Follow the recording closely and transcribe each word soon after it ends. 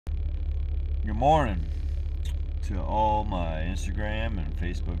Good morning to all my Instagram and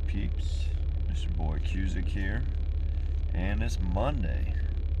Facebook peeps. Mr. Boy Cusick here, and it's Monday,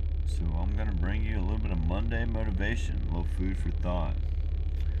 so I'm gonna bring you a little bit of Monday motivation, a little food for thought.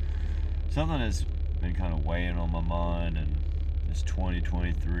 Something that's been kind of weighing on my mind, and it's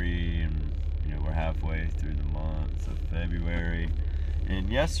 2023, and we're halfway through the month of February. And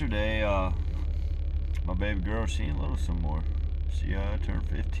yesterday, my baby girl, she ain't little some more. She turned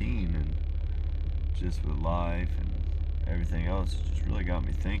 15, and just with life and everything else, it just really got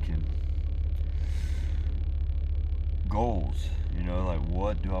me thinking. Goals, like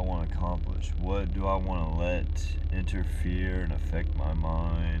what do I want to accomplish? What do I want to let interfere and affect my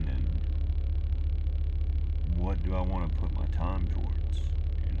mind? And what do I want to put my time towards?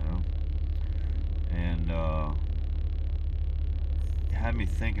 And it had me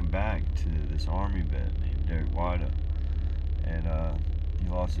thinking back to this army vet named David-Cusick. And he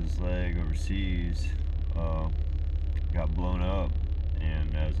lost his leg overseas, got blown up,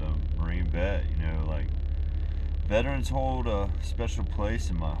 and as a Marine vet, veterans hold a special place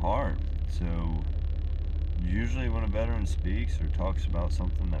in my heart. So usually when a veteran speaks or talks about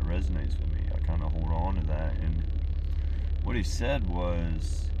something that resonates with me, I kind of hold on to that. And what he said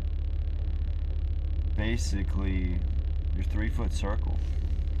was basically your 3-foot circle,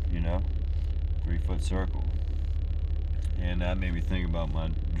 3-foot circle. And that made me think about my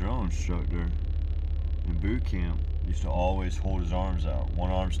drill instructor in boot camp. He used to always hold his arms out,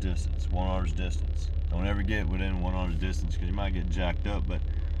 1 arm's distance, 1 arm's distance. Don't ever get within 1 arm's distance because you might get jacked up. But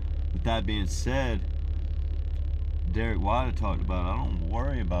with that being said, David-Cusick talked about, I don't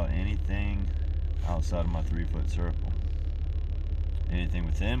worry about anything outside of my 3-foot circle. Anything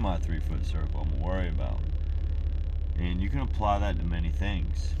within my 3-foot circle, I'm worried about. And you can apply that to many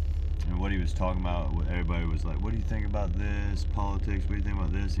things. And what he was talking about, everybody was like, what do you think about this, politics, what do you think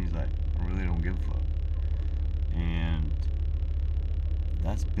about this? And he's like, I really don't give a fuck. And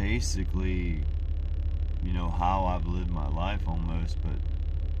that's basically, how I've lived my life almost. But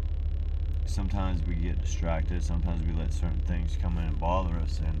sometimes we get distracted, sometimes we let certain things come in and bother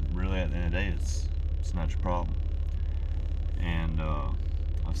us, and really at the end of the day, it's not your problem. And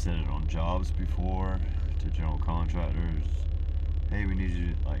I've said it on jobs before to general contractors. Hey, we need you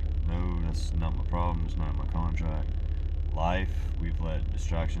to, no, that's not my problem, it's not my contract. Life, we've let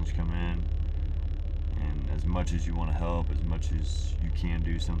distractions come in, and as much as you want to help, as much as you can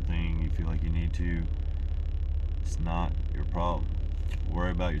do something, you feel like you need to, it's not your problem.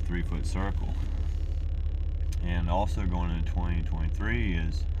 Worry about your 3-foot circle. And also going into 2023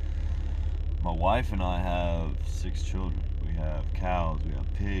 is, my wife and I have 6 children. We have cows, we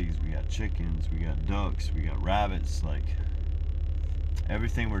have pigs, we got chickens, we got ducks, we got rabbits.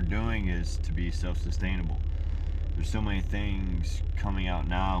 Everything we're doing is to be self-sustainable. There's so many things coming out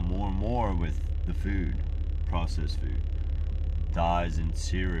now, more and more, with the food, processed food. Dyes in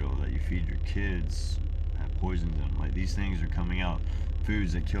cereal that you feed your kids have poisons in them. These things are coming out,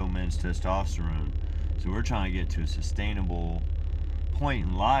 foods that kill men's testosterone. So we're trying to get to a sustainable point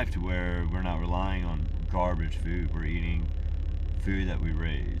in life to where we're not relying on garbage food. We're eating food that we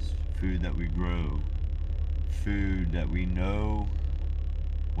raise, food that we grow, food that we know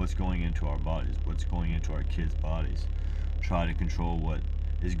what's going into our bodies, what's going into our kids' bodies. Try to control what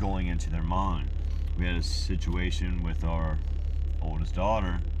is going into their mind. We had a situation with our oldest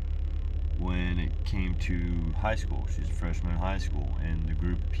daughter when it came to high school. She's a freshman in high school, and the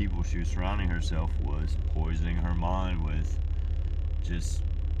group of people she was surrounding herself was poisoning her mind with just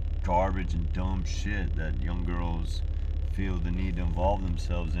garbage and dumb shit that young girls feel the need to involve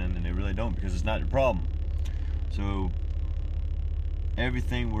themselves in, and they really don't, because it's not your problem. So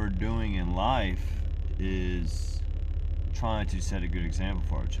everything we're doing in life is trying to set a good example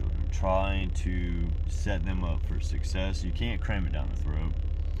for our children, trying to set them up for success. You can't cram it down their throat.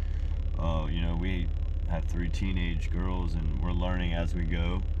 We have 3 teenage girls, and we're learning as we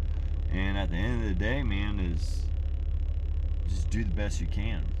go. And at the end of the day, man, is just do the best you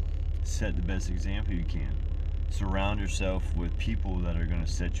can. Set the best example you can. Surround yourself with people that are going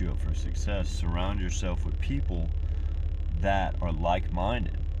to set you up for success. Surround yourself with people that are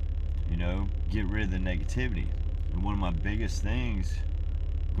like-minded. Get rid of the negativity. And one of my biggest things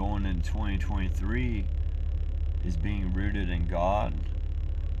going into 2023 is being rooted in God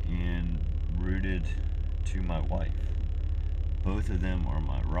and rooted to my wife. Both of them are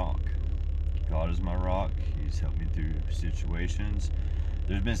my rock. God is my rock. He's helped me through situations.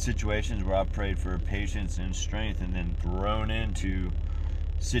 There's been situations where I prayed for patience and strength, and then thrown into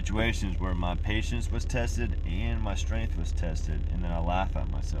situations where my patience was tested and my strength was tested, and then I laugh at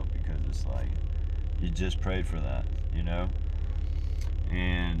myself because it's like, you just prayed for that,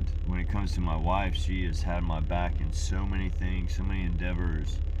 And when it comes comes to my wife, she has had my back in so many things, so many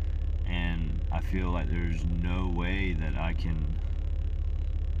endeavors, and I feel like there's no way that I can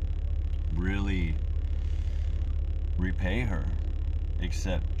really repay her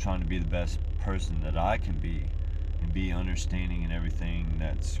except trying to be the best person that I can be and be understanding in everything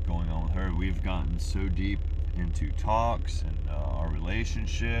that's going on with her. We've gotten so deep into talks and our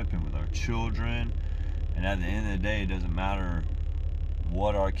relationship and with our children, and at the end of the day, it doesn't matter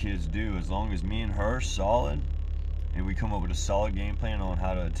what our kids do, as long as me and her are solid and we come up with a solid game plan on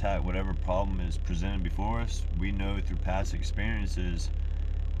how to attack whatever problem is presented before us. We know through past experiences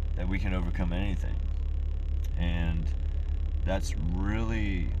that we can overcome anything, and that's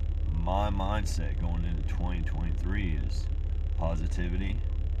really my mindset going into 2023 is positivity,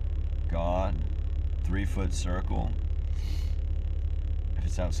 God, 3-foot circle. If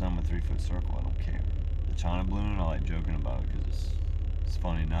it's outside my 3-foot circle, I don't care. The China balloon, I like joking about it because it's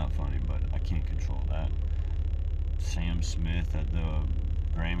funny, not funny, but I can't control that. Sam Smith at the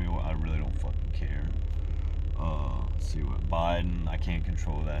Grammy, I really don't fucking care. Let's see what, Biden, I can't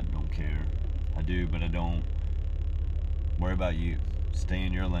control that, don't care. I do, but I don't. Worry about you. Stay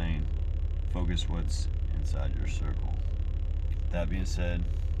in your lane. Focus what's inside your circle. That being said,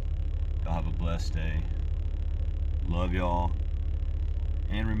 y'all have a blessed day. Love y'all.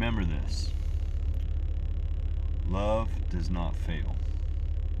 And remember this. Love does not fail.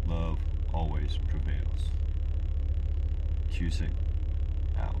 Love always prevails. Cusick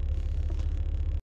out.